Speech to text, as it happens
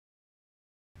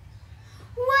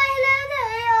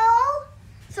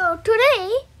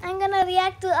today I'm gonna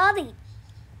react to Adi.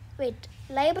 Wait,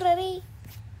 library.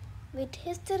 Wait,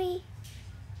 history.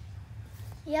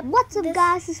 Yep. What's up,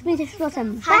 guys? It's me, Explosive.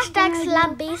 Hashtag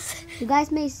slabbees. You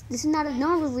guys may. This is not a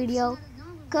normal video.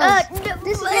 Cause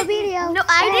this is a video. No,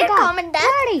 I didn't comment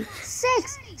that.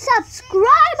 36 subscribers.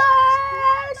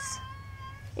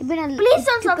 Please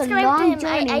don't subscribe to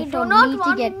him. I do not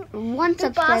want to get one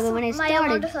subscriber when I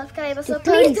started. So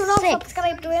please do not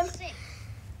subscribe to him.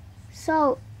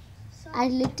 So I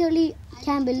literally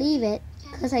can't believe it,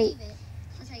 cause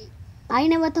I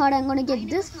never thought I'm gonna get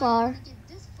this far.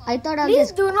 I thought I'll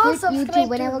just quit YouTube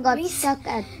when I got stuck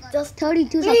at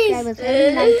 32 subscribers.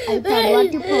 Every night I thought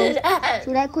what to post.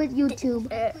 Should I quit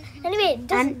YouTube? Anyway,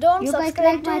 just and don't you guys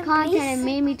subscribe liked my to him, content please. and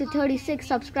made me to 36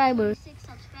 subscribers.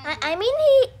 I mean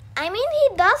he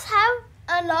does have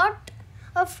a lot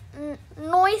of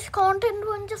noise content,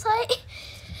 won't you say?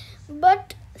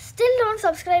 But still don't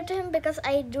subscribe to him, because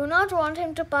I do not want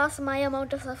him to pass my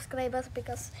amount of subscribers,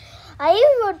 because I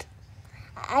would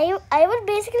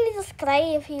basically just cry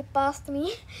if he passed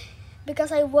me,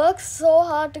 because I work so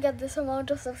hard to get this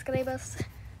amount of subscribers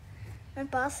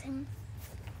and pass him.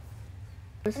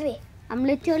 Anyway, I'm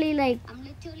literally like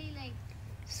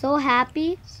so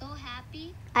happy.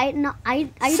 I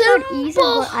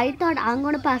thought I'm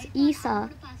gonna pass Isa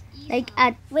like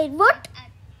at wait, what?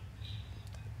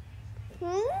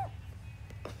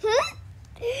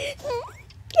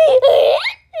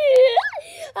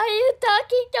 Are you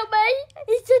talking to me?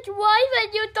 Is it why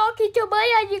when you're talking to me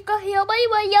and you can hear me,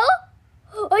 will you?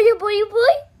 Are you boy?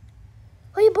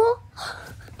 Are you boy?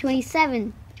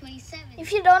 27.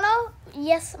 If you don't know,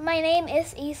 yes, my name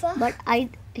is Isa. But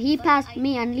he passed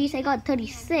me, at least I got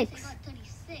 36.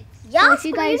 Yeah, so if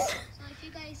you guys,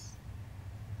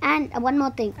 and one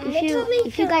more thing,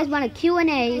 if you guys want a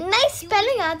Q&A, nice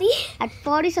spelling, Adi. At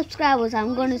 40 subscribers,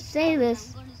 I'm gonna say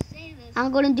this.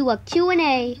 I'm gonna do a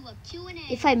Q&A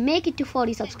if I make it to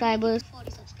 40 subscribers.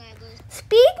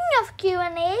 Speaking of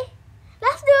Q&A,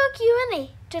 let's do a Q&A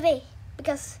today,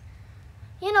 because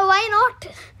you know why not?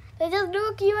 Let's just do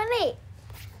a Q&A.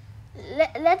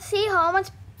 Let's see how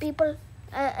much people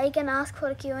I can ask for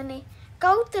a Q&A.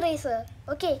 Couch Racer,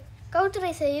 okay. Couch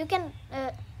Racer, you can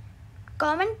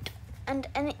comment, and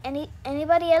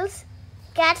anybody else.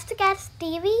 Cats to Cats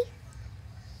TV.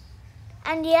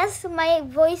 And yes, my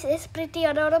voice is pretty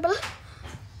adorable.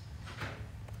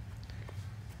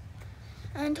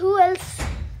 And who else?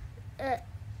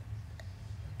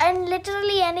 And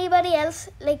literally anybody else,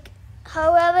 like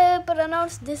however you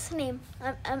pronounce this name.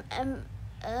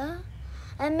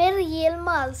 Amir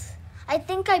Yilmaz. I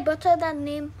think I butchered that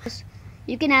name.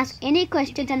 You can ask any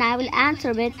questions and I will answer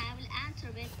it.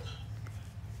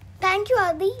 Thank you,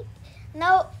 Adi.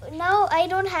 Now I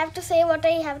don't have to say what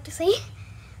I have to say.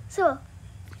 So,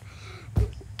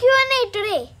 Q&A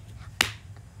today.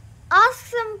 Ask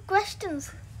some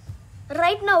questions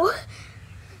right now.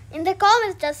 In the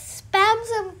comments, just spam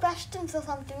some questions or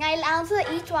something. I'll answer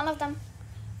each one of them.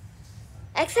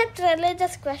 Except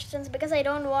religious questions, because I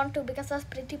don't want to, because that's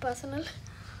pretty personal.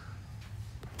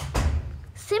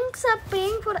 Simps are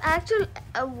paying for actual...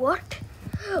 what?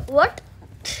 What?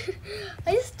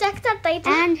 I just checked that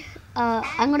title. And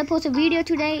I'm going to post a video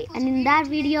today, and in that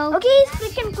video... Okay, it's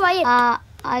freaking quiet.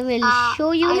 I will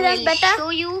show you.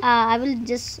 I will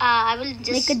just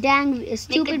make a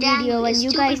stupid video when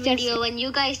you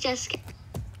guys just.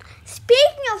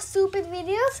 Speaking of stupid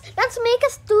videos, let's make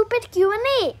a stupid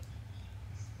Q&A.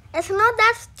 It's not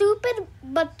that stupid,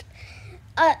 but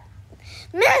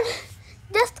man,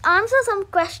 just answer some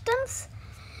questions.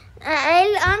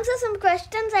 I'll answer some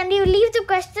questions, and you leave the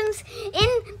questions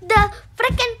in the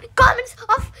freaking comments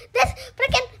of this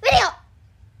freaking video.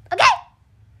 Okay?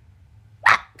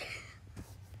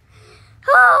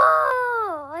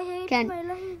 Oh, I hate my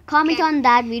life. Comment on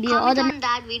that video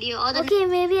Okay,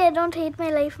 maybe I don't hate my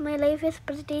life. My life is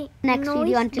pretty next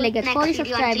video until I get 40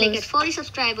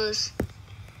 subscribers.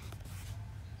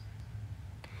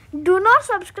 Do not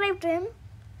subscribe to him,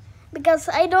 because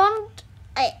I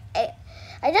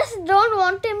just don't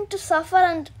want him to suffer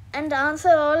and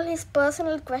answer all his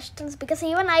personal questions, because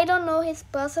even I don't know his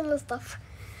personal stuff.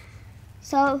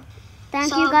 So,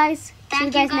 thank you guys. See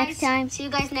you guys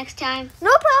next time.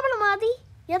 No problem, Adi.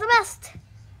 You're the best.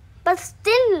 But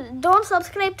still, don't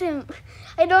subscribe to him.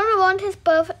 I don't want his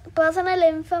personal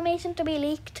information to be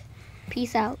leaked.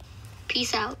 Peace out.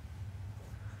 Peace,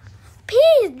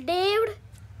 dude.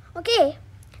 Okay.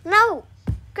 Now,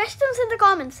 questions in the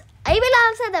comments. I will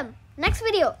answer them next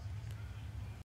video.